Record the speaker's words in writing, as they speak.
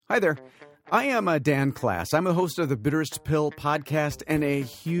Hi there. I am Dan Class. I'm a host of the Bitterest Pill podcast and a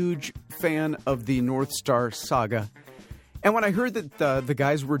huge fan of the Northstar Saga. And when I heard that the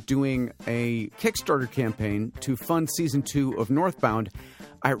guys were doing a Kickstarter campaign to fund Season 2 of Northbound,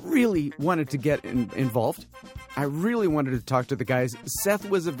 I really wanted to get involved. I really wanted to talk to the guys. Seth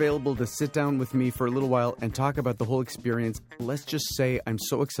was available to sit down with me for a little while and talk about the whole experience. Let's just say I'm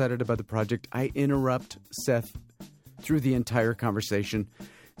so excited about the project, I interrupt Seth through the entire conversation.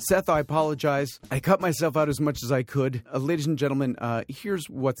 Seth, I apologize. I cut myself out as much as I could. Ladies and gentlemen, here's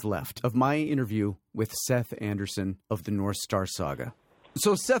what's left of my interview with Seth Anderson of the Northstar Saga.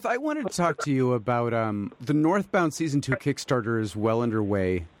 So, Seth, I wanted to talk to you about the Northbound Season 2 Kickstarter is well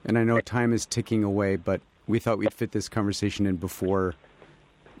underway, and I know time is ticking away, but we thought we'd fit this conversation in before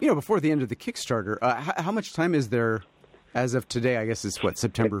the end of the Kickstarter. How much time is there as of today? I guess it's,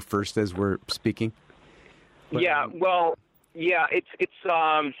 September 1st as we're speaking? But, it's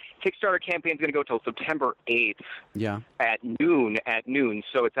Kickstarter campaign is going to go till September 8th. Yeah. At noon.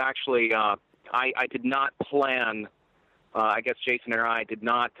 So it's actually I did not plan. I guess Jason and I did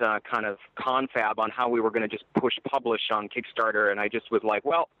not kind of confab on how we were going to just push publish on Kickstarter, and I just was like,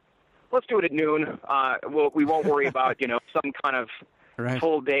 well, let's do it at noon. We won't worry about some kind of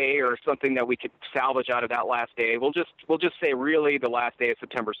full day or something that we could salvage out of that last day. We'll just say really the last day is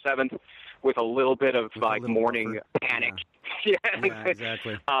September 7th with a little bit of morning panic. Yeah,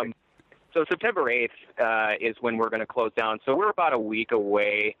 exactly. So September 8th is when we're going to close down. So we're about a week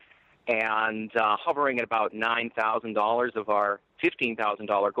away and hovering at about $9,000 of our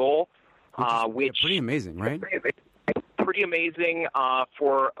 $15,000 goal. Which pretty amazing, right? Pretty amazing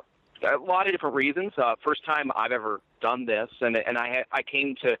for a lot of different reasons. First time I've ever done this, and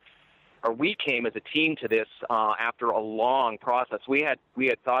we came as a team to this after a long process. We had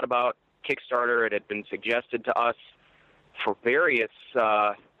thought about Kickstarter. It had been suggested to us for various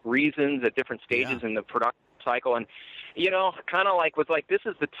reasons at different stages in the production cycle, and kind of was like this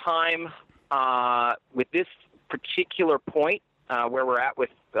is the time with this particular point where we're at with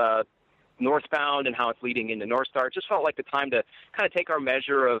Northbound and how it's leading into Northstar. It just felt like the time to kind of take our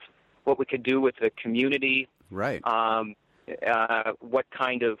measure of what we could do with the community, right? What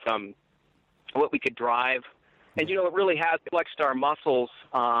kind of what we could drive, and it really has flexed our muscles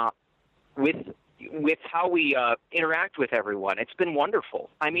with how we interact with everyone. It's been wonderful.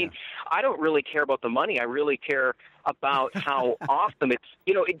 I mean, I don't really care about the money. I really care about how awesome it's,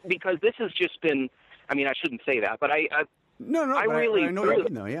 because this has just been, I mean, I shouldn't say that, but I know what you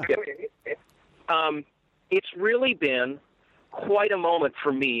mean, yeah. It's really been quite a moment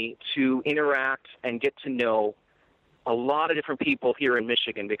for me to interact and get to know a lot of different people here in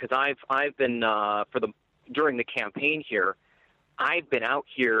Michigan, because I've been during the campaign here, I've been out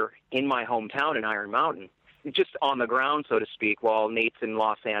here in my hometown in Iron Mountain, just on the ground, so to speak, while Nate's in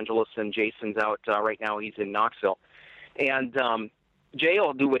Los Angeles and Jason's out right now. He's in Knoxville. And Jay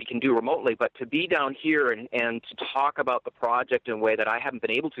will do what he can do remotely, but to be down here and to talk about the project in a way that I haven't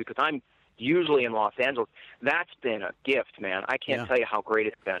been able to, because I'm usually in Los Angeles, that's been a gift, man. I can't tell you how great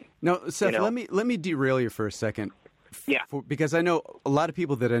it's been. No, Seth, let me derail you for a second. Yeah. Because I know a lot of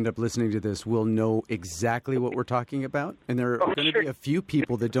people that end up listening to this will know exactly what we're talking about, and there are going to be a few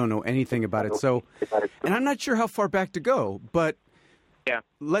people that don't know anything about it. So, and I'm not sure how far back to go, but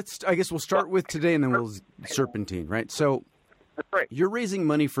I guess we'll start with today, and then we'll serpentine, right? So, you're raising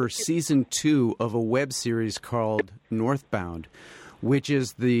money for Season 2 of a web series called Northbound, which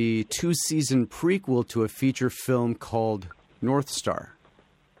is the 2-season prequel to a feature film called Northstar.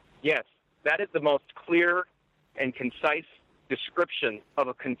 Yes, that is the most clear and concise description of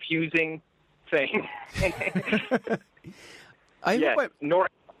a confusing thing.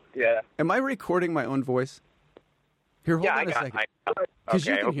 Am I recording my own voice? Here, hold on a second. Because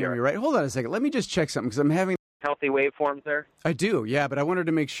you can hear me, right? Hold on a second. Let me just check something, because I'm having healthy waveforms there. I do, yeah, but I wanted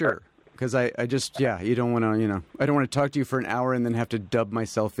to make sure. Because I just, you don't want to, I don't want to talk to you for an hour and then have to dub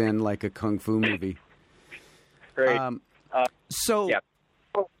myself in like a kung fu movie. Great.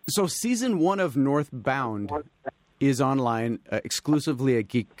 So Season 1 of Northbound is online exclusively at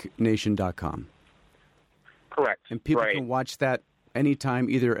geeknation.com. Correct. And people can watch that anytime,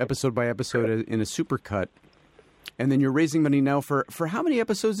 either episode by episode in a supercut. And then you're raising money now for how many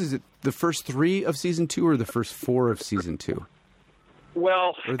episodes? Is it the first 3 of Season 2 or the first 4 of Season 2?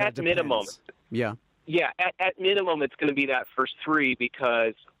 Well, at minimum. Yeah. Yeah, at minimum it's going to be that first 3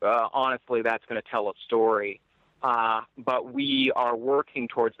 because, honestly, that's going to tell a story. But we are working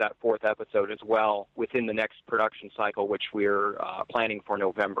towards that 4th episode as well within the next production cycle, which we're planning for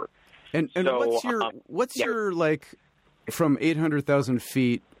November. And so, what's your like from 800,000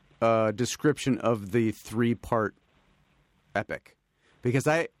 feet description of the 3-part epic? Because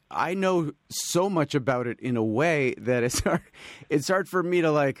I know so much about it in a way that it's hard for me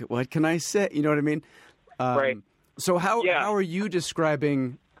to like, what can I say? You know what I mean? Right. So how are you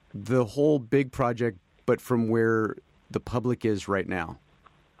describing the whole big project, but from where the public is right now?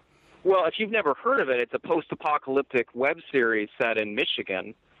 Well, if you've never heard of it, it's a post-apocalyptic web series set in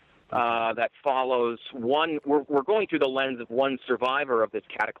Michigan that follows one. We're going through the lens of one survivor of this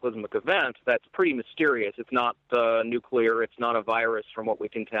cataclysmic event that's pretty mysterious. It's not nuclear. It's not a virus, from what we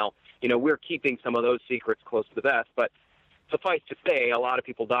can tell. We're keeping some of those secrets close to the vest, but suffice to say, a lot of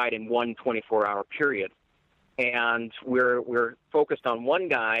people died in one 24-hour period. And we're focused on one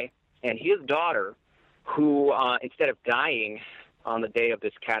guy and his daughter who, instead of dying on the day of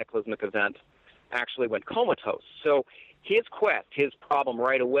this cataclysmic event, actually went comatose. So his quest, his problem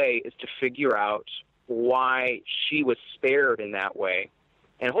right away is to figure out why she was spared in that way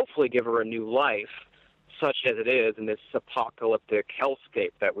and hopefully give her a new life, such as it is in this apocalyptic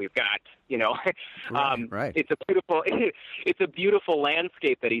hellscape that we've got. Right. It's a beautiful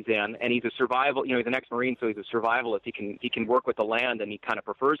landscape that he's in, and he's a survival. He's an ex-Marine, so he's a survivalist. He can work with the land, and he kind of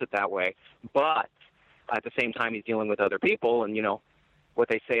prefers it that way. But at the same time, he's dealing with other people, and what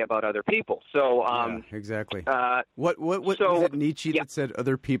they say about other people. So exactly. What was it Nietzsche that said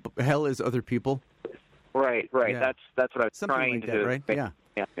other people? Hell is other people. Right. Yeah. That's what I was Something trying like to that, do. right?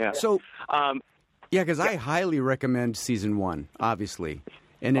 Yeah. So, because I highly recommend season 1, obviously,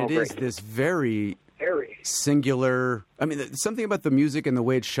 and it is this very singular. I mean, something about the music and the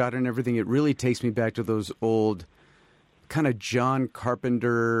way it's shot and everything. It really takes me back to those old kind of John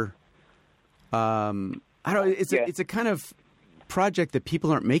Carpenter. I don't know. It's a kind of project that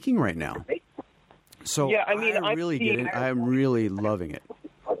people aren't making right now. So I really get it. I'm really loving it.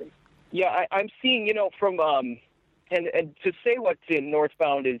 Yeah, I'm seeing, from and to say what's in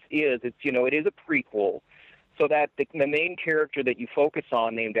Northbound is it is a prequel, so that the main character that you focus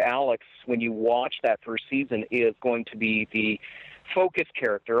on, named Alex, when you watch that first season, is going to be the focus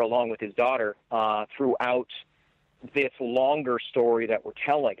character along with his daughter throughout this longer story that we're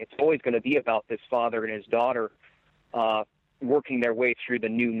telling. It's always going to be about this father and his daughter working their way through the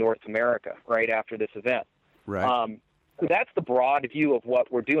new North America right after this event. Right. So that's the broad view of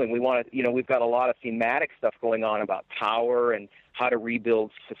what we're doing. We want to, we've got a lot of thematic stuff going on about power and how to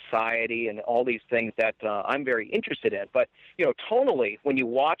rebuild society and all these things that I'm very interested in. But, tonally, when you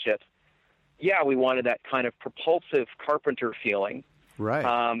watch it, we wanted that kind of propulsive Carpenter feeling. Right.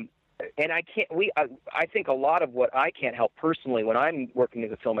 And I think a lot of what I can't help personally when I'm working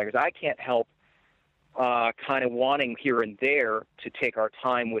as a filmmaker is I can't help kind of wanting here and there to take our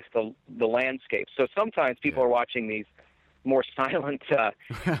time with the landscape. So sometimes people are watching these more silent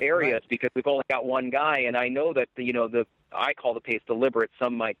areas right. because we've only got one guy, and I know that I call the pace deliberate.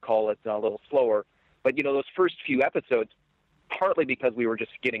 Some might call it a little slower, but those first few episodes, partly because we were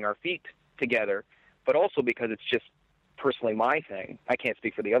just getting our feet together, but also because it's just personally my thing. I can't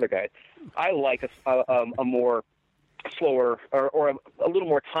speak for the other guys. I like a more slower or a little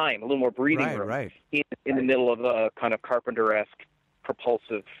more time, a little more breathing room in the middle of a kind of Carpenter-esque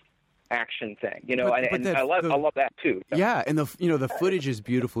propulsive action thing, I love that too. So. Yeah, and the footage is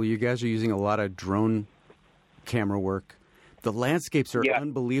beautiful. You guys are using a lot of drone camera work. The landscapes are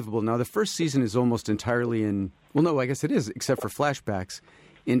unbelievable. Now, the first season is almost entirely in. Well, no, I guess it is, except for flashbacks,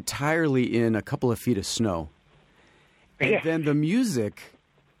 entirely in a couple of feet of snow. And then the music,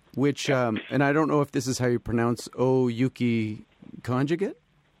 which, and I don't know if this is how you pronounce Oyuki Conjugate.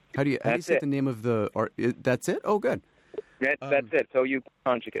 How do you say the name of the art? That's it? Oh, good. That's it. So you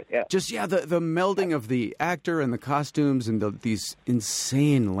conjugate, Just the melding of the actor and the costumes and these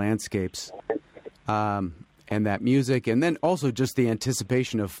insane landscapes, and that music, and then also just the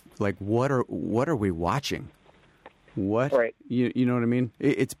anticipation of like what are we watching? What you know what I mean?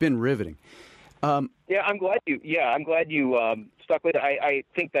 It's been riveting. I'm glad you stuck with it. I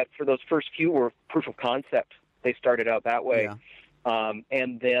think that for those first few were proof of concept. They started out that way. Yeah.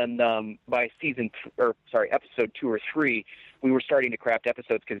 And then by episode 2 or 3, we were starting to craft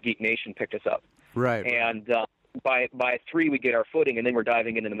episodes because Geek Nation picked us up. Right. And by 3, we get our footing, and then we're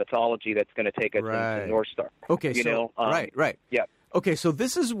diving into the mythology that's going to take us into Northstar. Okay, right. Yeah. Okay, so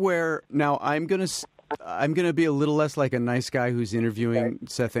this is where now I'm gonna be a little less like a nice guy who's interviewing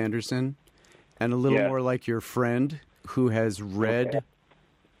Seth Anderson, and a little more like your friend who has read. Okay.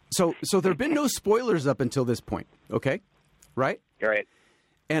 So there have been no spoilers up until this point. Okay. Right? Right.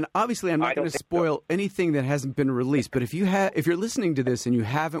 And obviously, I'm not going to spoil anything that hasn't been released. But if you're listening to this and you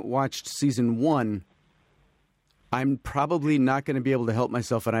haven't watched season 1, I'm probably not going to be able to help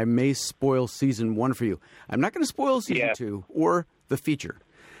myself, and I may spoil season 1 for you. I'm not going to spoil season 2 or the feature,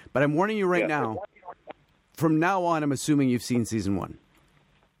 but I'm warning you right now. From now on, I'm assuming you've seen season 1.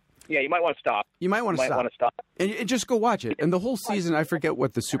 Yeah, you might want to stop. You might want to stop. And just go watch it. And the whole season, I forget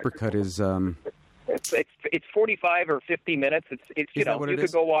what the supercut is. It's 45 or 50 minutes. It's you know, you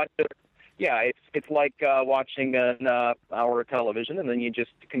could go watch it. Yeah, it's like watching an hour of television, and then you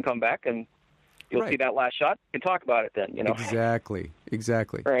just can come back and you'll see that last shot and talk about it then, you know. Exactly.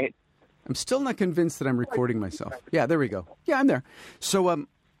 Right. I'm still not convinced that I'm recording myself. Yeah, there we go. Yeah, I'm there. So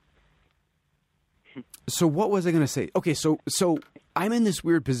so what was I going to say? Okay, so I'm in this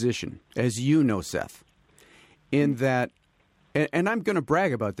weird position, as you know, Seth, in that, and I'm going to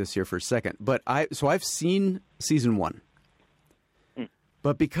brag about this here for a second, but I've seen season 1.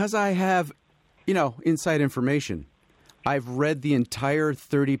 But because I have, you know, inside information, I've read the entire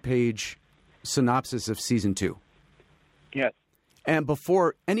 30-page synopsis of season 2. Yes. And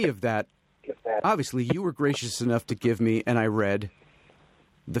before any of that, obviously, you were gracious enough to give me, and I read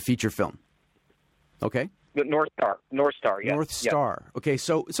the feature film. Okay? The Northstar, yes. Northstar. Yep. Okay,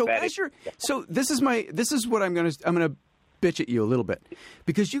 so this is what I'm gonna bitch at you a little bit,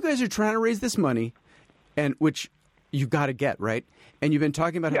 because you guys are trying to raise this money, and which you got to get, right? And you've been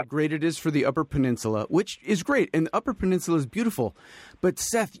talking about how great it is for the Upper Peninsula, which is great, and the Upper Peninsula is beautiful. But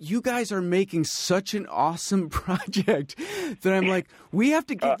Seth, you guys are making such an awesome project that I'm like, we have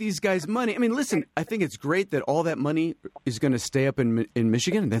to give these guys money. I mean, listen, I think it's great that all that money is going to stay up in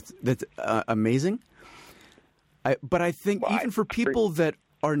Michigan. That's amazing. But I think even for people that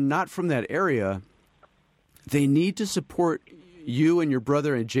are not from that area, they need to support you and your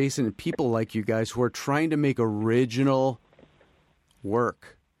brother and Jason and people like you guys who are trying to make original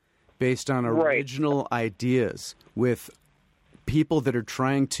work based on original ideas with people that are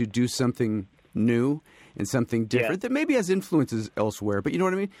trying to do something new and something different that maybe has influences elsewhere. But you know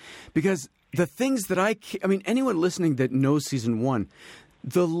what I mean? Because the things that I mean, anyone listening that knows season 1,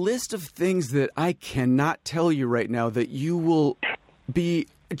 the list of things that I cannot tell you right now that you will be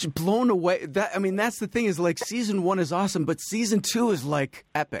blown away. That's the thing, is like season 1 is awesome, but season 2 is like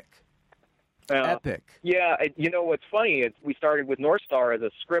epic. Epic. Yeah, you know what's funny is we started with Northstar as a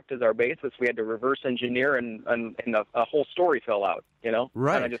script as our basis. We had to reverse engineer, and a whole story fell out. You know,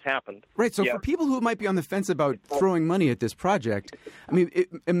 right? And it just happened. Right. So for people who might be on the fence about throwing money at this project, I mean,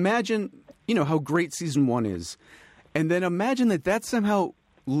 imagine how great season 1 is, and then imagine that somehow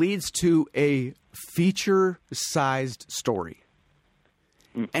leads to a feature-sized story.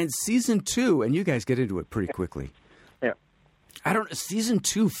 And season 2, and you guys get into it pretty quickly. Yeah. Season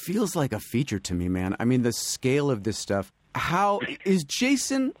 2 feels like a feature to me, man. I mean, the scale of this stuff. How is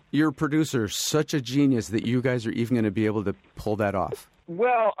Jason, your producer, such a genius that you guys are even going to be able to pull that off?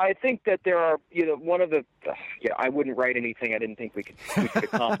 Well, I think that there are, one of the, I wouldn't write anything I didn't think we could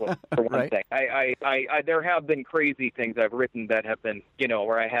accomplish, for one thing. There have been crazy things I've written that have been,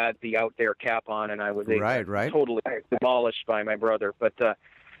 where I had the out there cap on and I was totally demolished by my brother. But,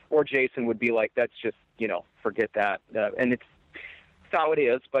 or Jason would be like, that's just, forget that. And it's how it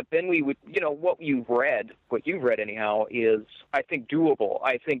is. But then we would, what you've read anyhow, is, I think, doable.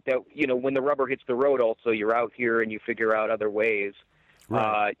 I think that, when the rubber hits the road also, you're out here and you figure out other ways.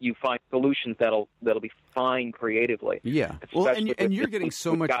 Right. You find solutions that'll be fine creatively. Yeah. Well, and you're getting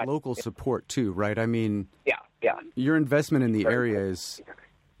so much local support too, right? I mean, yeah. Your investment in the area is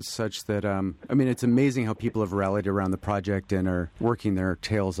such that it's amazing how people have rallied around the project and are working their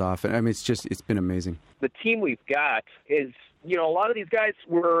tails off. And it's been amazing. The team we've got is, a lot of these guys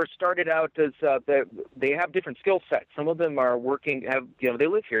were started out as they have different skill sets. Some of them are they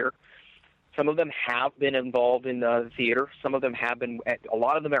live here. Some of them have been involved in theater. Some of them have been. A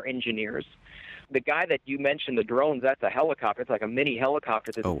lot of them are engineers. The guy that you mentioned, the drones, that's a helicopter. It's like a mini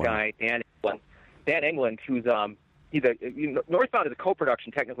helicopter. This guy, Dan England, who's Northbound is a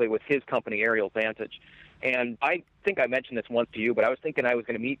co-production technically with his company, Aerial Vantage. And I think I mentioned this once to you, but I was thinking I was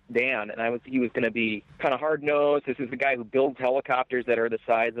going to meet Dan, and he was going to be kind of hard-nosed. This is the guy who builds helicopters that are the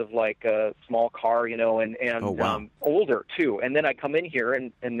size of like a small car, and older too. And then I come in here,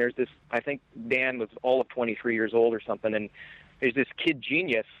 and there's this, I think Dan was all of 23 years old or something, and there's this kid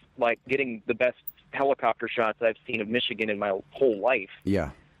genius, like getting the best helicopter shots I've seen of Michigan in my whole life.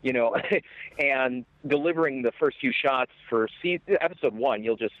 Yeah. And delivering the first few shots for episode 1,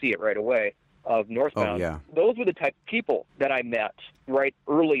 you'll just see it right away, of Northbound. Oh, yeah. Those were the type of people that I met right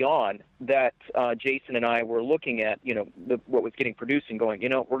early on that Jason and I were looking at, what was getting produced and going,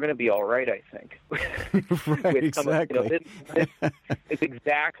 we're going to be all right, I think. Right, exactly. It's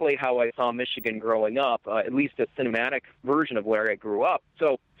exactly how I saw Michigan growing up, at least a cinematic version of where I grew up.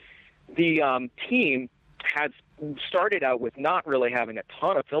 So the team has started out with not really having a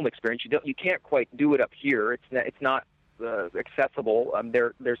ton of film experience. You can't quite do it up here. It's not accessible.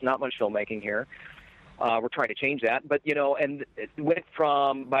 There's not much filmmaking here. We're trying to change that, but and it went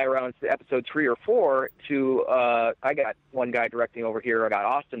from by around episode 3 or 4 to I got one guy directing over here. I got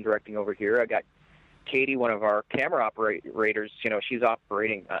Austin directing over here. I got Katie, one of our camera operators. She's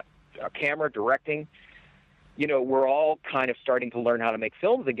operating a camera, directing. We're all kind of starting to learn how to make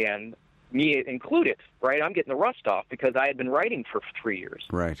films again, me included, right? I'm getting the rust off because I had been writing for 3 years.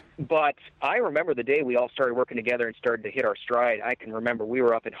 Right. But I remember the day we all started working together and started to hit our stride. I can remember we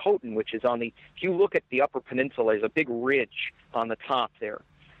were up in Houghton, which is if you look at the Upper Peninsula, there's a big ridge on the top there.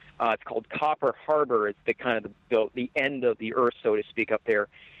 It's called Copper Harbor. It's the kind of the end of the earth, so to speak, up there.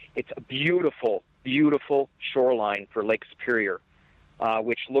 It's a beautiful, beautiful shoreline for Lake Superior,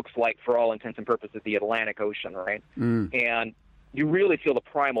 which looks like, for all intents and purposes, the Atlantic Ocean, right? And you really feel the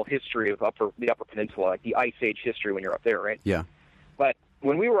primal history of the Upper Peninsula, like the Ice Age history when you're up there, right? Yeah. But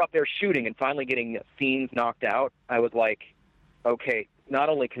when we were up there shooting and finally getting scenes knocked out, I was like, okay, not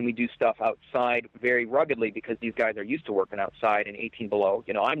only can we do stuff outside very ruggedly because these guys are used to working outside in 18 below.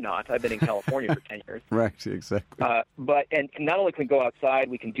 I'm not. I've been in California for 10 years. Right, exactly. But not only can we go outside,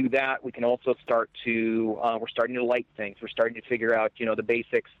 we can do that. We can also we're starting to light things. We're starting to figure out, the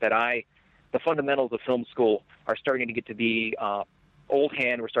basics the fundamentals of film school are starting to get to be old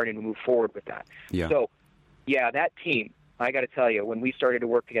hand. We're starting to move forward with that. Yeah. So, that team, I got to tell you, when we started to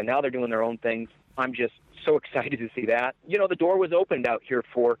work together, now they're doing their own things. I'm just so excited to see that. The door was opened out here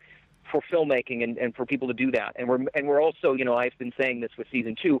for filmmaking and for people to do that. And we're also, I've been saying this with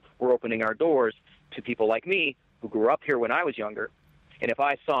season 2, we're opening our doors to people like me who grew up here when I was younger. And if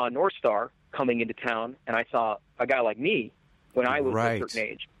I saw Northstar coming into town and I saw a guy like me when I was a certain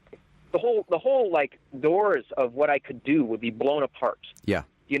age, the whole like doors of what I could do would be blown apart. Yeah.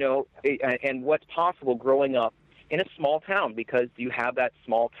 And what's possible growing up in a small town, because you have that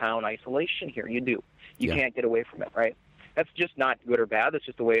small town isolation here. You do. You can't get away from it, right? That's just not good or bad. That's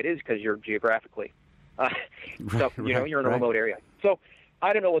just the way it is because you're geographically. You're in a remote area. So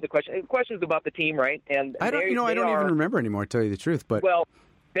I don't know what the question is about the team, right? And I don't even remember anymore, to tell you the truth. But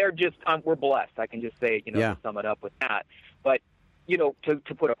they're just we're blessed. I can just say, to sum it up with that. But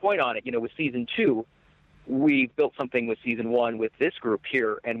to put a point on it, with season 2, we built something with season 1 with this group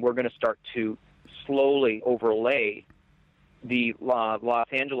here, and we're going to start to slowly overlay the Los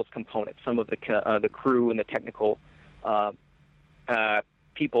Angeles component, some of the crew and the technical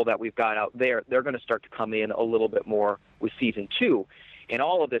people that we've got out there. They're going to start to come in a little bit more with season 2. And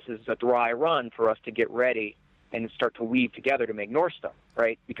all of this is a dry run for us to get ready and start to weave together to make Northstar,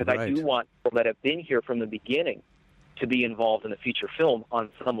 right? Because I do want people that have been here from the beginning to be involved in the feature film on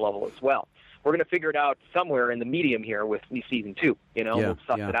some level as well. We're going to figure it out somewhere in the medium here with season 2. We'll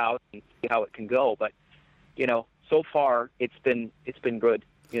suss it out and see how it can go. But so far it's been good.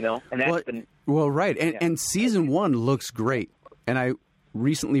 And that's been right. And season 1 looks great. And I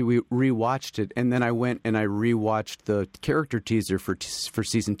recently rewatched it, and then I went and I rewatched the character teaser for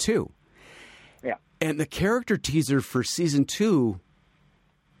season 2. Yeah. And the character teaser for season 2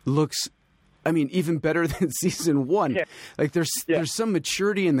 looks, even better than season 1. Yeah. Like there's some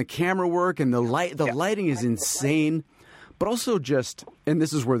maturity in the camera work, and the lighting is insane. But also and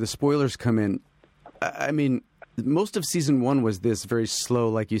this is where the spoilers come in. Most of season 1 was this very slow,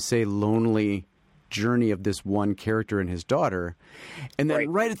 like you say, lonely journey of this one character and his daughter. And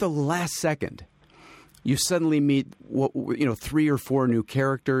then right at the last second, you suddenly meet 3 or 4 new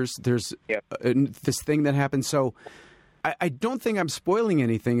characters. There's this thing that happens. So I don't think I'm spoiling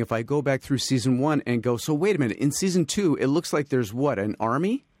anything if I go back through season 1 and go, so wait a minute, in season 2, it looks like there's an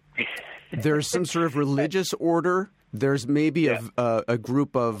army? There's some sort of religious order. There's maybe a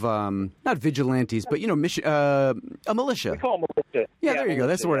group of, not vigilantes, but, a militia. We call them militia. Yeah, there you go.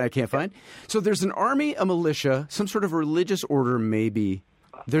 That's the word I can't find. So there's an army, a militia, some sort of religious order maybe.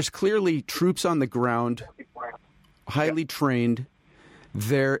 There's clearly troops on the ground, highly trained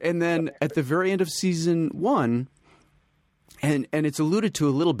there. And then at the very end of season 1, and it's alluded to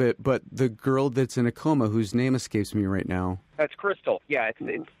a little bit, but the girl that's in a coma, whose name escapes me right now. That's Crystal. Yeah, it's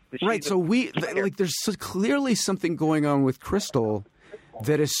right. So there's clearly something going on with Crystal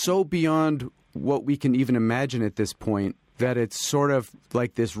that is so beyond what we can even imagine at this point that it's sort of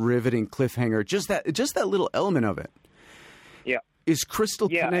like this riveting cliffhanger. Just that little element of it. Yeah. Is Crystal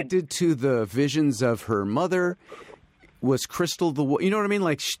connected to the visions of her mother? Was Crystal you know what I mean?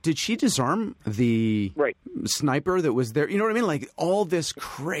 Like, did she disarm the sniper that was there? You know what I mean? Like, all this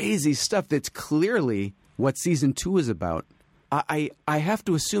crazy stuff that's clearly what season 2 is about. I have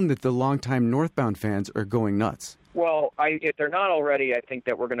to assume that the longtime Northbound fans are going nuts. Well, if they're not already, I think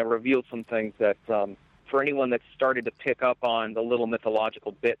that we're going to reveal some things that, for anyone that's started to pick up on the little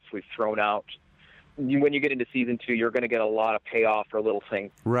mythological bits we've thrown out, when you get into season 2, you're going to get a lot of payoff for little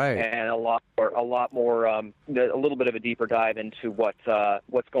things, right? And a lot more, a little bit of a deeper dive into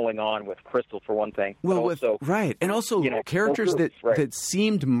what's going on with Crystal, for one thing. Well, also, and also characters that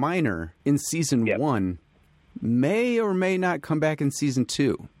seemed minor in season 1 may or may not come back in season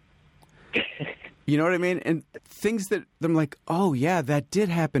 2. You know what I mean? And things that I'm like, oh yeah, that did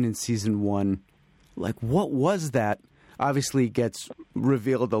happen in season 1. Like, what was that? Obviously gets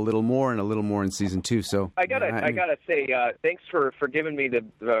revealed a little more in season 2. So I gotta say, thanks for giving me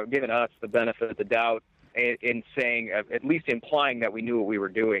giving us the benefit of the doubt in saying, at least implying that we knew what we were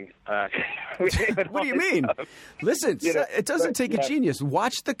doing. What do you mean? Listen, it doesn't take a genius.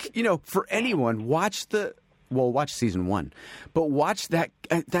 Watch for anyone, watch season 1, but watch that.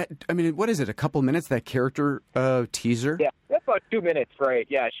 I mean, what is it? A couple minutes, that character teaser. Yeah, that's about 2 minutes, right?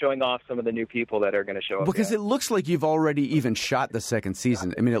 Yeah, showing off some of the new people that are going to show up. Because it looks like you've already even shot the second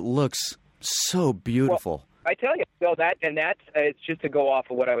season. I mean, it looks so beautiful. Well, I tell you, that's it's just to go off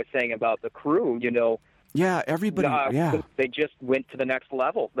of what I was saying about the crew. Yeah, everybody. They just went to the next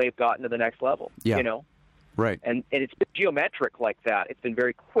level. They've gotten to the next level. Yeah. Right. And it's been geometric like that. It's been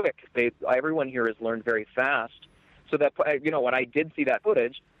very quick. Everyone here has learned very fast. So that, when I did see that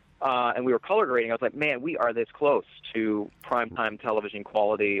footage and we were color grading, I was like, man, we are this close to primetime television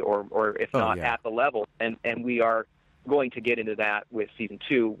quality or if not at the level. And we are going to get into that with season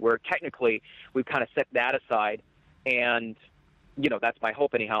 2, where technically we've kind of set that aside. And, that's my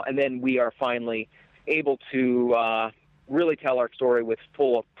hope anyhow. And then we are finally able to really tell our story with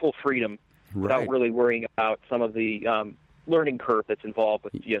full freedom. Right. Without really worrying about some of the learning curve that's involved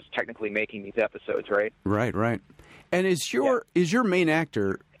with just technically making these episodes, right? Right. And is your main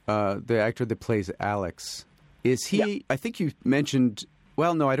actor, the actor that plays Alex, is he? Yeah. I think you mentioned.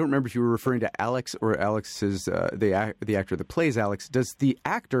 Well, no, I don't remember if you were referring to Alex or Alex is the actor that plays Alex. Does the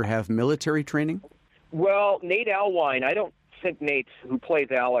actor have military training? Well, Nate Alwine, I don't think Nate, who plays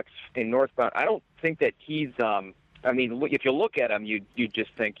Alex in Northbound, I don't think that he's. I mean, if you look at him, you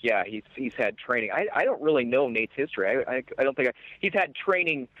just think, yeah, he's had training. I don't really know Nate's history. I don't think he's had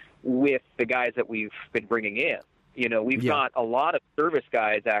training with the guys that we've been bringing in. We've got a lot of service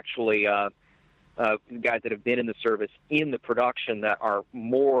guys, actually, guys that have been in the service in the production that are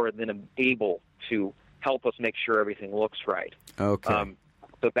more than able to help us make sure everything looks right. Okay.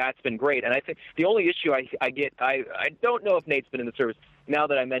 So that's been great. And I think the only issue I get, I don't know if Nate's been in the service now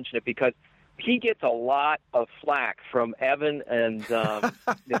that I mention it, because he gets a lot of flack from Evan and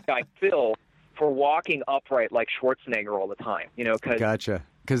this guy Phil for walking upright like Schwarzenegger all the time. Gotcha.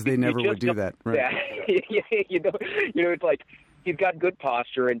 Because they never would do that. Right. It's like he's got good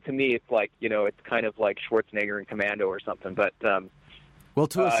posture, and to me, it's like it's kind of like Schwarzenegger in Commando or something. But well,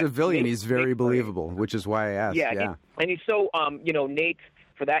 to a civilian, he's very believable, which is why I asked. Yeah. And he's so Nate,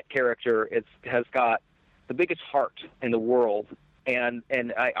 for that character, has got the biggest heart in the world. And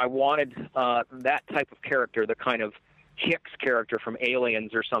I wanted that type of character, the kind of Hicks character from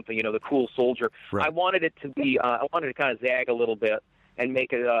Aliens or something, the cool soldier. Right. I wanted it to be, I wanted to kind of zag a little bit and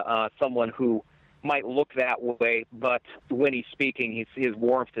make it someone who might look that way, but when he's speaking, his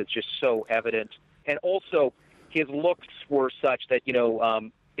warmth is just so evident. And also, his looks were such that,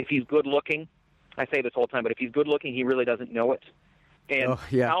 if he's good looking, I say this all the time, but if he's good looking, he really doesn't know it. And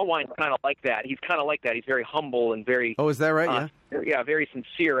Alwine's kind of like that. He's kind of like that. He's very humble and very... Oh, is that right? Yeah, very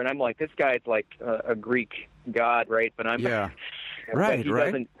sincere. And I'm like, this guy's like a Greek god, right? But I'm... Yeah. Right. He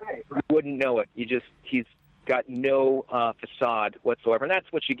wouldn't know it. He's got no facade whatsoever. And that's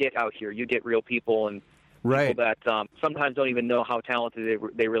what you get out here. You get real people and people that sometimes don't even know how talented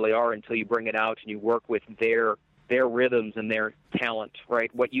they really are until you bring it out and you work with their rhythms and their talent,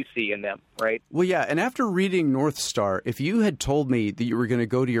 right? What you see in them, right? Well, yeah, and after reading Northstar, if you had told me that you were going to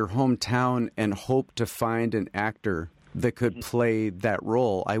go to your hometown and hope to find an actor that could play that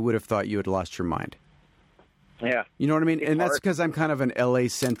role, I would have thought you had lost your mind. Yeah. You know what I mean? It's and that's hard. because I'm kind of an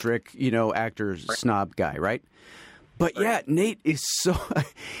LA-centric, actor snob guy, right? But yeah, Nate is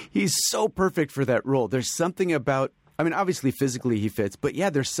he's so perfect for that role. There's something about, I mean, obviously physically he fits, but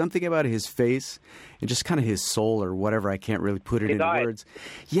yeah, there's something about his face and just kind of his soul or whatever. I can't really put it in words.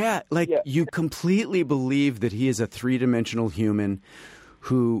 Yeah, you completely believe that he is a three-dimensional human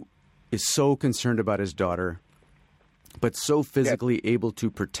who is so concerned about his daughter, but so physically able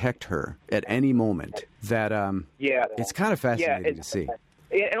to protect her at any moment that it's kind of fascinating to see.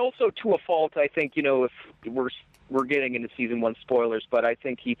 And also, to a fault, I think, if we're getting into season 1 spoilers, but I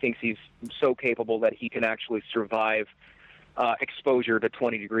think he thinks he's so capable that he can actually survive exposure to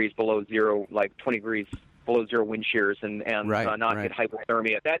 20 degrees below zero, like 20 degrees below zero wind shears and not get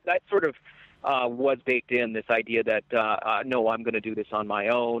hypothermia. That sort of was baked in, this idea that no, I'm going to do this on my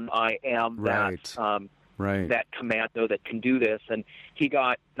own. I am that commando that can do this. And he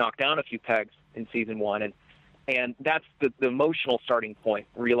got knocked down a few pegs in season 1, and that's the emotional starting point,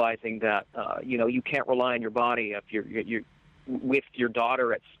 realizing that you can't rely on your body if you're with your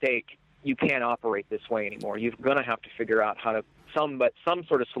daughter at stake. You can't operate this way anymore. You're going to have to figure out how to some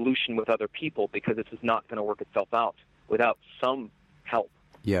sort of solution with other people, because this is not going to work itself out without some help.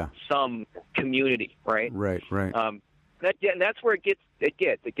 Yeah. Some community, right? Right. And that's where it gets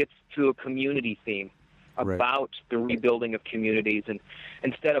to a community theme about the rebuilding of communities, and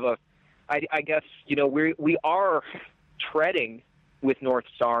instead of I guess we are treading with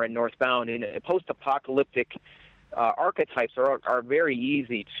Northstar and Northbound in a post-apocalyptic. Archetypes are very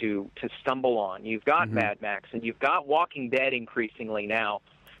easy to stumble on. You've got Mad Max, and you've got Walking Dead increasingly now,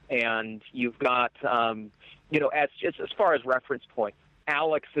 and you've got as far as reference points,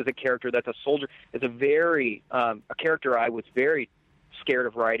 Alex is a character that's a soldier. Is a character I was very scared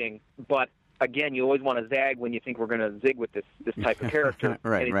of writing, but again, you always want to zag when you think we're going to zig with this type of character.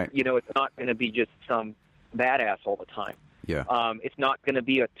 Right. It's not going to be just some badass all the time. Yeah. It's not going to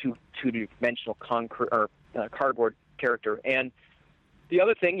be a two-dimensional cardboard character. And the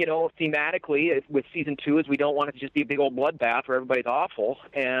other thing, thematically with season 2 is we don't want it to just be a big old bloodbath where everybody's awful.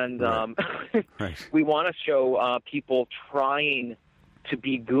 And we want to show people trying to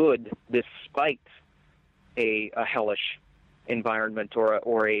be good despite a hellish environment or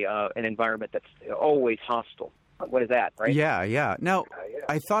an environment that's always hostile. What is that, right? Yeah. Now,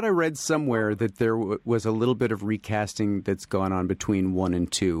 I thought I read somewhere that there was a little bit of recasting that's gone on between 1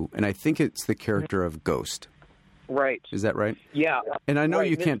 and 2, and I think it's the character of Ghost. Right. Is that right? Yeah. And I know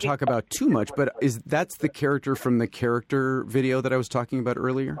you can't talk about too much, but that's the character from the character video that I was talking about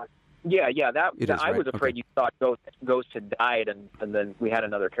earlier? Yeah. I was afraid you thought Ghost had died, and then we had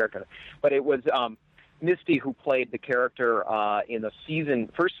another character. But it was Misty who played the character in the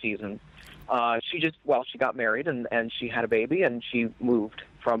first season. She got married and she had a baby, and she moved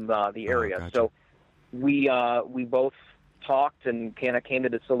from the area. Gotcha. So we both talked and kind of came to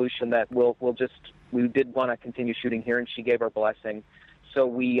the solution that we did want to continue shooting here, and she gave her blessing.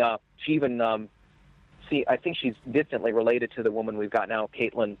 So she even I think she's distantly related to the woman we've got now,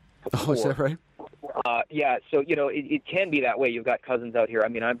 Caitlin. Oh, is that right? Yeah. So it can be that way. You've got cousins out here. I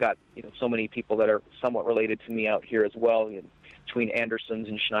mean, I've got so many people that are somewhat related to me out here as well. Between Andersons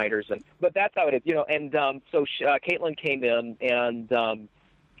and Schneiders, but that's how it is, And so Caitlin came in, and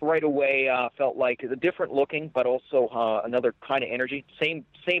right away felt like a different looking, but also another kind of energy. Same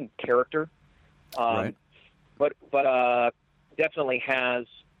character, right. But definitely has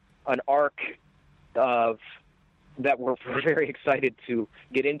an arc that we're very excited to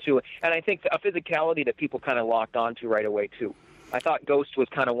get into, and I think a physicality that people kind of locked onto right away too. I thought Ghost was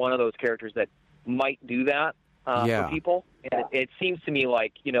kind of one of those characters that might do that. For people, and it seems to me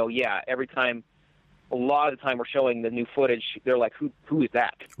like every time, a lot of the time we're showing the new footage, they're like, who is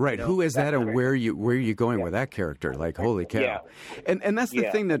that? Right, who is that, and where are you going with that character? Like, holy cow! Yeah. And that's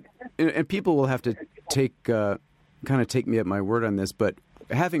the thing that, and people will have to take me at my word on this, but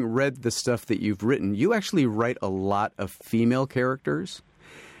having read the stuff that you've written, you actually write a lot of female characters,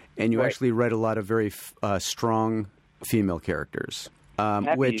 and you actually write a lot of very strong female characters.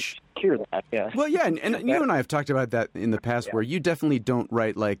 Which hear that, yeah. Well, yeah, and you and I have talked about that in the past, where you definitely don't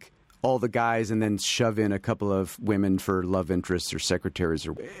write like all the guys and then shove in a couple of women for love interests or secretaries.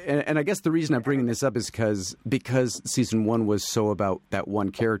 And I guess the reason I'm bringing this up is because season 1 was so about that one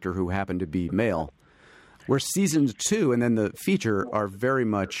character who happened to be male, where season 2 and then the feature are very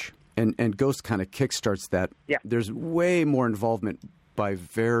much, and Ghost kind of kickstarts that. Yeah. There's way more involvement by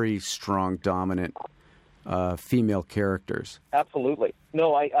very strong, dominant female characters. Absolutely.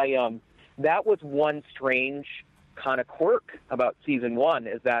 No, I that was one strange kind of quirk about season 1,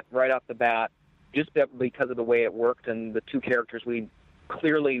 is that right off the bat, just because of the way it worked and the two characters we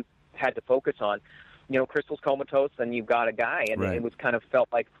clearly had to focus on, Crystal's comatose and you've got a guy, and it was kind of felt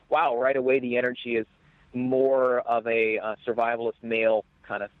like, wow, right away the energy is more of a survivalist male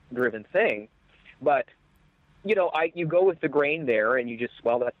kind of driven thing. But you go with the grain there, and you just,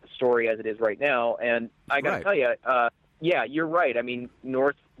 that's the story as it is right now. And I got to tell you, you're right. I mean,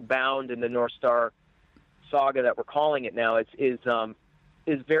 Northbound and the Northstar Saga that we're calling it now is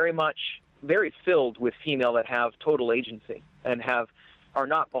very much very filled with female that have total agency and are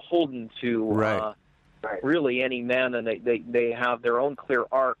not beholden to really any men, and they have their own clear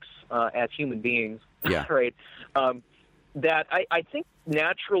arcs as human beings. Yeah. Right. that I think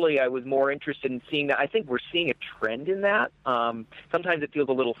naturally I was more interested in seeing that. I think we're seeing a trend in that. Sometimes it feels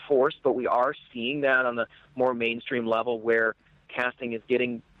a little forced, but we are seeing that on the more mainstream level where casting is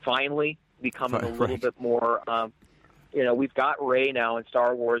finally becoming a little bit more, we've got Rey now in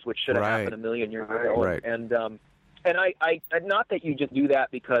Star Wars, which should have happened a million years ago. Right. And I not that you just do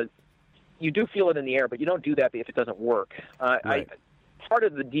that because you do feel it in the air, but you don't do that if it doesn't work. Right. Part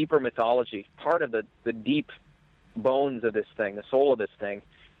of the deeper mythology, part of the deep bones of this thing, the soul of this thing,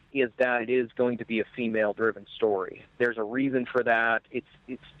 is that it is going to be a female-driven story. There's a reason for that.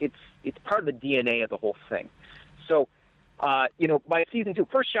 It's part of the DNA of the whole thing. So, by season 2,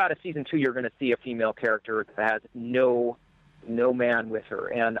 first shot of season 2, you're going to see a female character that has no man with her,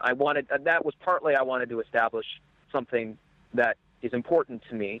 and I wanted to establish something that is important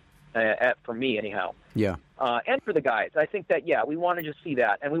to me, for me anyhow. Yeah. And for the guys, I think that we want to just see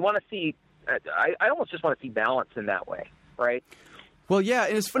that, and we want to see. I almost just want to see balance in that way, right? Well, yeah,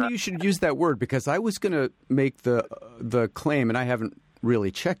 and it's funny you should use that word because I was going to make the claim, and I haven't really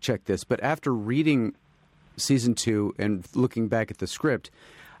checked this, but after reading season 2 and looking back at the script,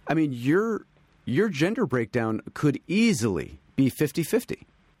 I mean, your gender breakdown could easily be 50-50.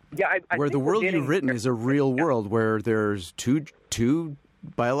 Yeah, I where think the world you've written is a real world where there's two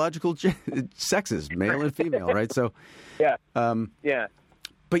biological sexes, male and female, right? So, yeah.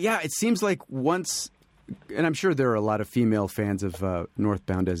 But yeah, it seems like once, and I'm sure there are a lot of female fans of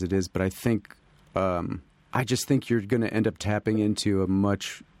Northbound as it is, but I think, I just think you're going to end up tapping into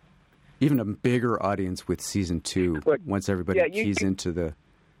even a bigger audience with season 2 once everybody keys into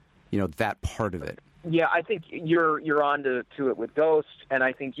that part of it. Yeah, I think you're on to it with Ghost, and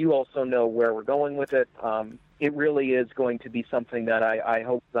I think you also know where we're going with it. It really is going to be something that I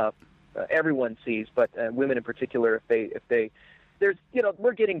hope everyone sees, but women in particular, if they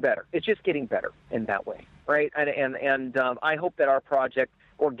we're getting better. It's just getting better in that way, right? And I hope that our project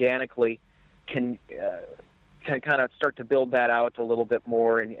organically can kind of start to build that out a little bit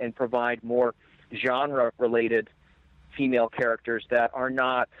more and provide more genre-related female characters that are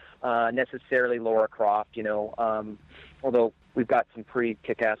not necessarily Lara Croft, although we've got some pretty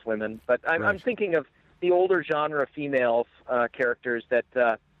kick-ass women. But I'm thinking of the older genre females characters that,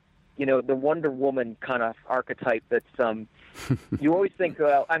 the Wonder Woman kind of archetype that's you always think,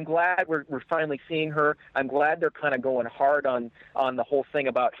 well, I'm glad we're finally seeing her. I'm glad they're kind of going hard on the whole thing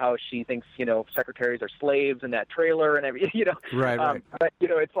about how she thinks, secretaries are slaves in that trailer and everything, Right. But,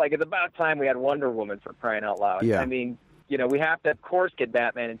 it's like, it's about time we had Wonder Woman, for crying out loud. Yeah. I mean, we have to, of course, get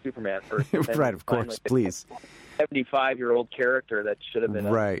Batman and Superman first. Right, of course, please. 75-year-old character that should have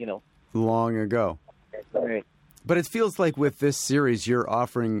been, long ago. Right. But it feels like with this series, you're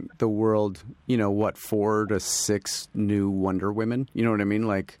offering the world, 4 to 6 new Wonder Women? You know what I mean?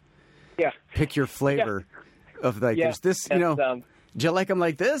 Like, pick your flavor of there's this, do you like them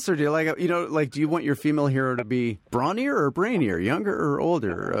like this? Or do you like, do you want your female hero to be brawnier or brainier, younger or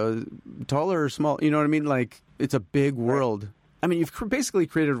older, taller or small? You know what I mean? Like, it's a big world. I mean, you've basically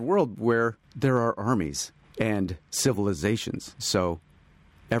created a world where there are armies and civilizations. So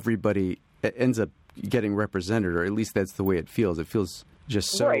everybody ends up getting represented, or at least that's the way it feels. It feels just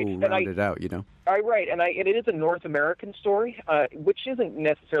so rounded out, Right, and it is a North American story, which isn't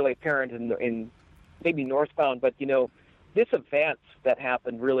necessarily apparent in maybe Northbound, but, this event that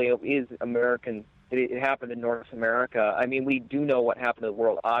happened really is American. It happened in North America. I mean, we do know what happened to the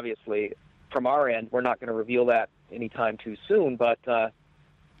world, obviously. From our end, we're not going to reveal that anytime too soon, but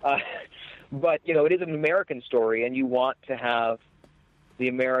it is an American story, and you want to have the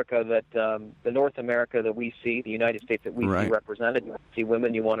America that the North America that we see, the United States that we see represented. You want to see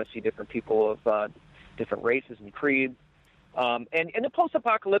women, you want to see different people of different races and creeds. And the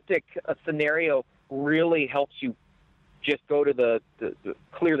post-apocalyptic scenario really helps you just go to the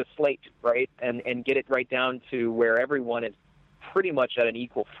clear the slate, right, and get it right down to where everyone is pretty much at an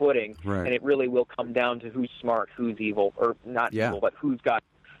equal footing, and it really will come down to who's smart, who's evil, or not evil, but who's got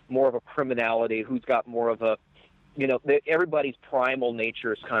more of a criminality, who's got more of a everybody's primal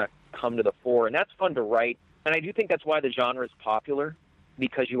nature has kind of come to the fore, and that's fun to write. And I do think that's why the genre is popular,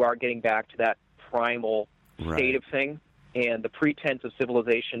 because you are getting back to that primal state of thing, and the pretense of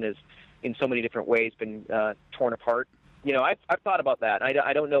civilization is, in so many different ways, been torn apart. I've thought about that.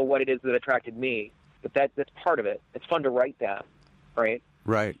 I don't know what it is that attracted me, but that's part of it. It's fun to write that, right?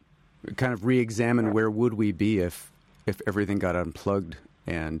 Right. Kind of re-examine where would we be if everything got unplugged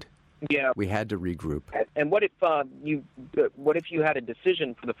and we had to regroup. And what if you had a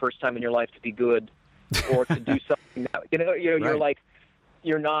decision for the first time in your life to be good, or to do something that, you're like,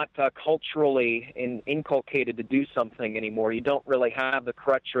 you're not culturally inculcated to do something anymore. You don't really have the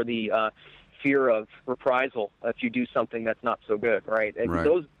crutch or the fear of reprisal if you do something that's not so good, right? And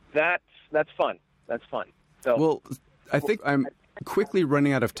Right. that's fun. That's fun. So, Well, I think I'm quickly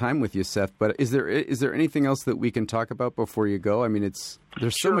running out of time with you, Seth, but is there anything else that we can talk about before you go? I mean, there's so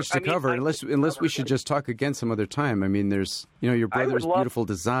Sure. much to cover, unless we should just talk again some other time. I mean, there's, your brother's beautiful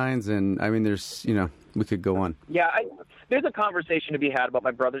designs, and I mean, there's, we could go on. Yeah, there's a conversation to be had about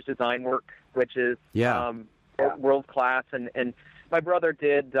my brother's design work, which is world class, and my brother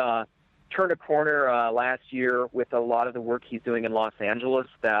did turn a corner last year with a lot of the work he's doing in Los Angeles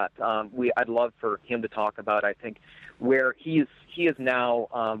that I'd love for him to talk about. I think where he is now.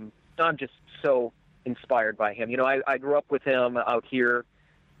 I'm just so inspired by him. I grew up with him out here.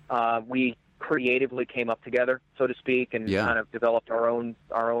 We creatively came up together, so to speak, and kind of developed our own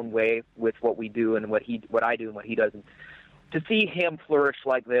way with what we do and what I do and what he does. And to see him flourish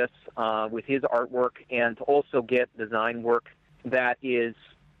like this with his artwork, and to also get design work that is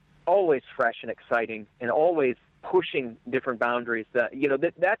always fresh and exciting and always pushing different boundaries,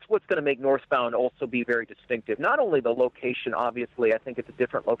 that's what's going to make Northbound also be very distinctive. Not only the location, obviously, I think it's a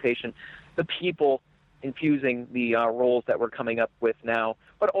different location, the people infusing the roles that we're coming up with now,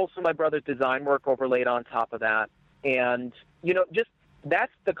 but also my brother's design work overlaid on top of that. And, just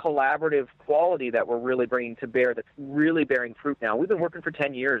that's the collaborative quality that we're really bringing to bear that's really bearing fruit now. We've been working for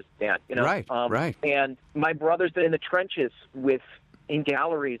 10 years, Dan. Right. And my brother's been in the trenches in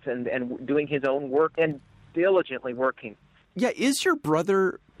galleries and doing his own work and diligently working. Yeah, is your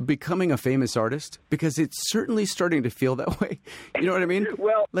brother becoming a famous artist? Because it's certainly starting to feel that way. You know what I mean?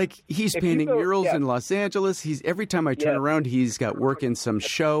 Well, like he's painting murals in Los Angeles. Every time I turn around, he's got work in some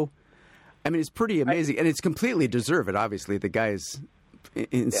show. I mean, it's pretty amazing, and it's completely deserved. Obviously, the guy is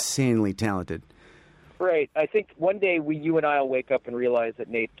insanely talented. Right. I think one day you and I will wake up and realize that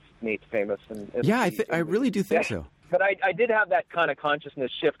Nate's famous. I really do think so. But I did have that kind of consciousness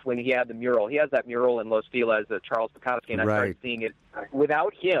shift when he had the mural. He has that mural in Los Feliz, Charles Bukowski, and I started seeing it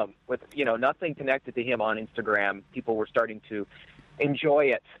without him, with nothing connected to him on Instagram. People were starting to enjoy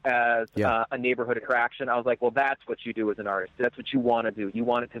it as a neighborhood attraction. I was like, well, that's what you do as an artist. That's what you want to do. You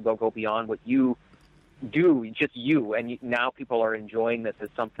want it to go beyond what you do, just you. And now people are enjoying this as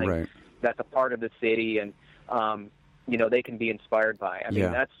something that's a part of the city, and they can be inspired by. I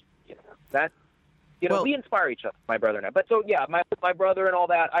mean, that's. We inspire each other, my brother and I. But so, my brother and all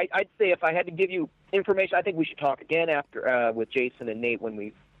that, I'd say if I had to give you information, I think we should talk again after with Jason and Nate when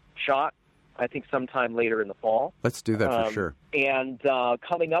we've shot, I think sometime later in the fall. Let's do that for sure. And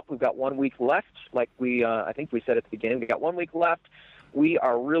coming up, we've got 1 week left. Like I think we said at the beginning, we've got 1 week left. We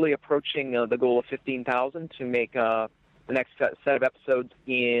are really approaching the goal of 15,000 to make the next set of episodes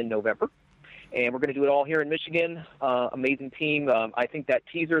in November. And we're going to do it all here in Michigan. Amazing team. I think that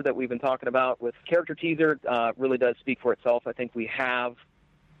teaser that we've been talking about with character teaser really does speak for itself. I think we have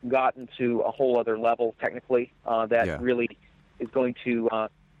gotten to a whole other level technically that really is going to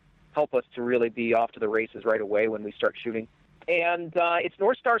help us to really be off to the races right away when we start shooting. And it's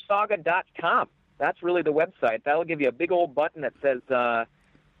NorthstarSaga.com. That's really the website. That'll give you a big old button that says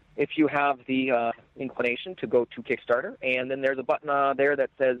if you have the inclination to go to Kickstarter. And then there's a button there that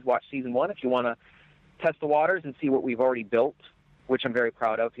says watch Season 1 if you want to test the waters and see what we've already built, which I'm very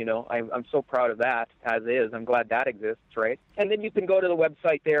proud of. I'm so proud of that as is. I'm glad that exists, right? And then you can go to the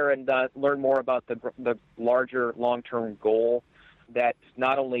website there and learn more about the larger long-term goal that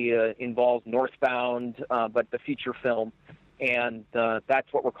not only involves Northbound, but the feature film. And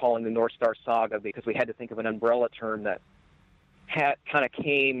that's what we're calling the Northstar Saga, because we had to think of an umbrella term that kind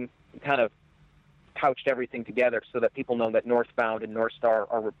of couched everything together so that people know that Northbound and Northstar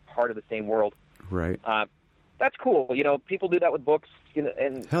are part of the same world. Right. That's cool. People do that with books,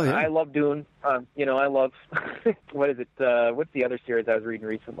 and I love doing, I love, what is it, what's the other series I was reading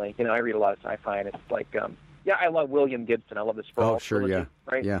recently? I read a lot of sci-fi, and it's like, I love William Gibson. I love the Sprawl trilogy,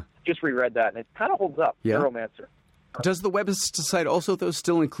 right? Yeah. Just reread that, and it kind of holds up, Neuromancer. Does the website also, though,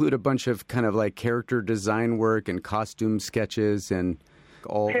 still include a bunch of kind of like character design work and costume sketches and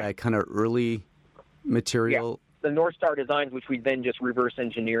all that kind of early material? Yeah. The Northstar designs, which we then just reverse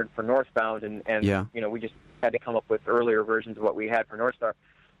engineered for Northbound, and we just had to come up with earlier versions of what we had for Northstar.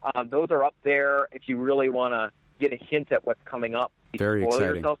 Those are up there. If you really want to get a hint at what's coming up, very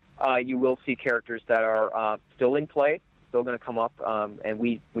exciting. You will see characters that are still in play, still going to come up, and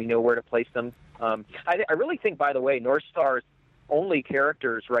we know where to place them. I really think, by the way, Northstar's only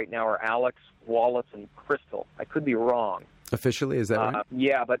characters right now are Alex, Wallace, and Crystal. I could be wrong. Officially, is that right?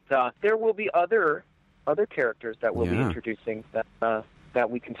 Yeah, but there will be other characters that we'll be introducing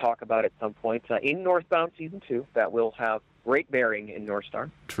that we can talk about at some point in Northbound Season 2 that will have great bearing in Northstar.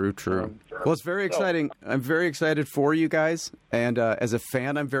 True. Well, it's very exciting. I'm very excited for you guys. And as a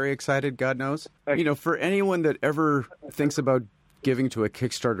fan, I'm very excited, God knows. For anyone that ever thinks about giving to a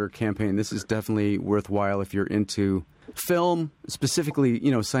Kickstarter campaign, this is definitely worthwhile if you're into film, specifically,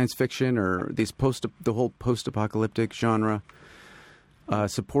 science fiction or the whole post-apocalyptic genre.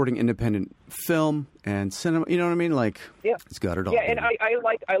 Supporting independent film and cinema, you know what I mean? It's got it all. Yeah, and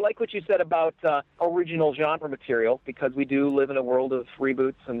I like what you said about original genre material, because we do live in a world of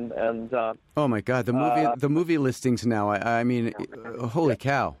reboots and oh my God, the movie listings now. I mean, holy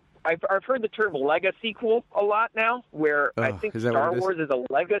cow! I've heard the term Lega sequel a lot now, where I think Star Wars is a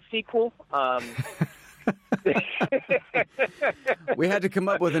Lega sequel. We had to come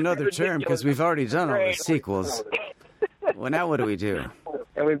up with another term because we've already done all the sequels. Well, now what do we do?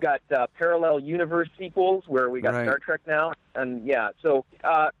 And we've got parallel universe sequels where we got Star Trek now, and so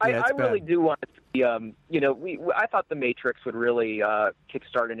I really do want to see. I thought The Matrix would really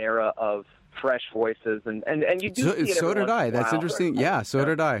kickstart an era of fresh voices, and you do. So did I. That's interesting. Yeah, so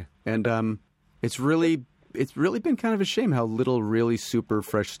did I. And it's really been kind of a shame how little really super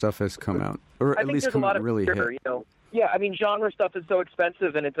fresh stuff has come out, or at least come out really hit. Yeah, I mean, genre stuff is so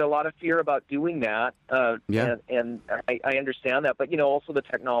expensive, and it's a lot of fear about doing that. And I understand that, but also the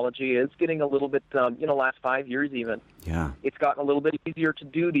technology is getting a little bit. Last 5 years even. Yeah, it's gotten a little bit easier to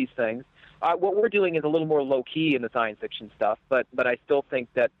do these things. What we're doing is a little more low key in the science fiction stuff, but I still think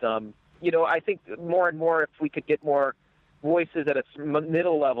that I think more and more if we could get more voices at a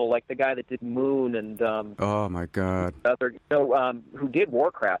middle level, like the guy that did Moon and oh my God, who did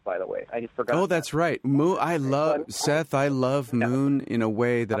Warcraft, by the way. I just forgot. Oh, that's right, Moon. I love Seth. I love Moon in a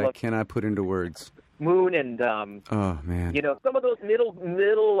way that I cannot put into words. Moon and oh man, some of those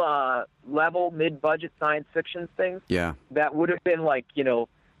middle level, mid-budget science fiction things. Yeah, that would have been like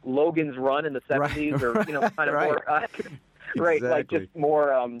Logan's Run in the 70s, or kind of more right, like just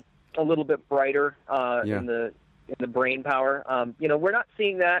more a little bit brighter in the brain power. We're not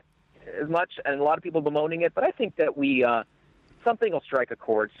seeing that as much, and a lot of people bemoaning it, but I think that something will strike a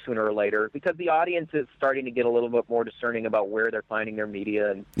chord sooner or later, because the audience is starting to get a little bit more discerning about where they're finding their media,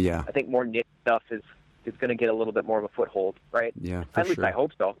 and I think more niche stuff is going to get a little bit more of a foothold, right? Yeah, at least I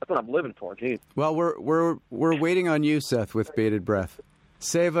hope so. That's what I'm living for. Geez. Well, we're waiting on you, Seth, with bated breath.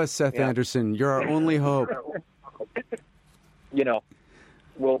 Save us, Seth Anderson. You're our only hope. We'll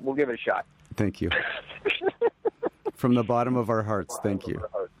give it a shot. Thank you. From the bottom of our hearts, thank you.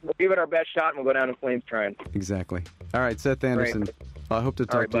 We'll give it our best shot, and we'll go down in flames trying. Exactly. All right, Seth Anderson. Right. Well, I hope to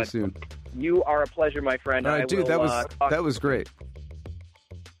talk to you soon. You are a pleasure, my friend. All right, dude, that was great.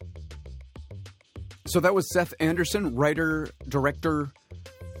 So that was Seth Anderson, writer, director,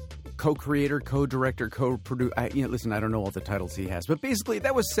 co-creator, co-director, co-producer. Listen, I don't know all the titles he has, but basically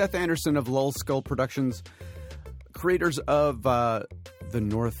that was Seth Anderson of Lull Skull Productions, creators of the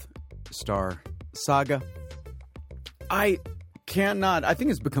Northstar Saga. I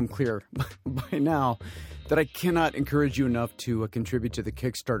think it's become clear by now that I cannot encourage you enough to contribute to the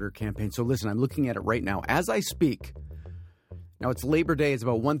Kickstarter campaign. So listen, I'm looking at it right now as I speak. Now, it's Labor Day. It's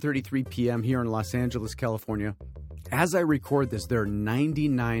about 1:33 p.m. here in Los Angeles, California. As I record this, there are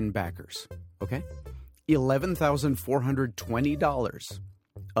 99 backers, okay? $11,420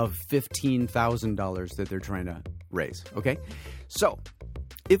 of $15,000 that they're trying to raise, okay? So,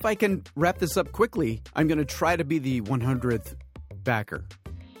 if I can wrap this up quickly, I'm going to try to be the 100th backer.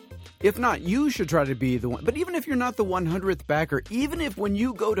 If not, you should try to be the one. But even if you're not the 100th backer, even if when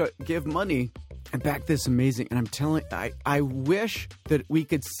you go to give money and back this amazing, and I'm telling, I wish that we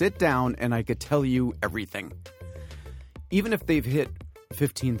could sit down and I could tell you everything. Even if they've hit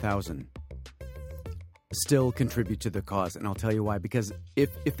 15,000, still contribute to the cause. And I'll tell you why. Because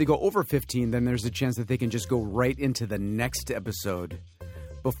if they go over 15, then there's a chance that they can just go right into the next episode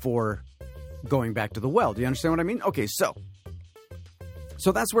before going back to the well. Do you understand what I mean? Okay, so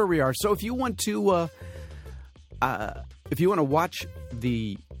that's where we are. So if you want to watch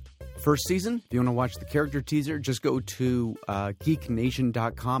the first season, if you want to watch the character teaser, just go to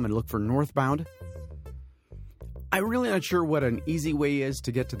geeknation.com and look for Northbound. I'm really not sure what an easy way is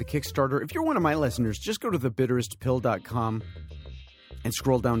to get to the Kickstarter. If you're one of my listeners, just go to thebitterestpill.com and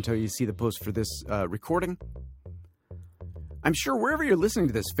scroll down until you see the post for this recording. I'm sure wherever you're listening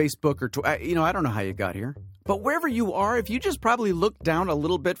to this, Facebook or I don't know how you got here, but wherever you are, if you just probably look down a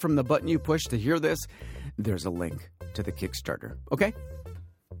little bit from the button you push to hear this, there's a link to the Kickstarter. Okay?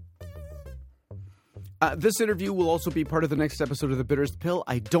 This interview will also be part of the next episode of The Bitterest Pill.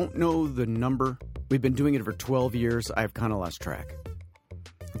 I don't know the number. We've been doing it for 12 years. I've kind of lost track.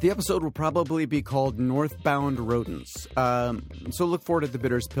 The episode will probably be called Northbound Rodents. So look forward at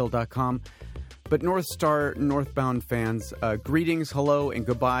thebitterestpill.com. But Northstar Northbound fans, greetings, hello, and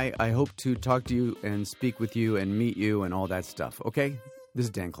goodbye. I hope to talk to you and speak with you and meet you and all that stuff, okay? This is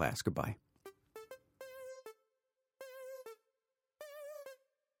Dan Class. Goodbye.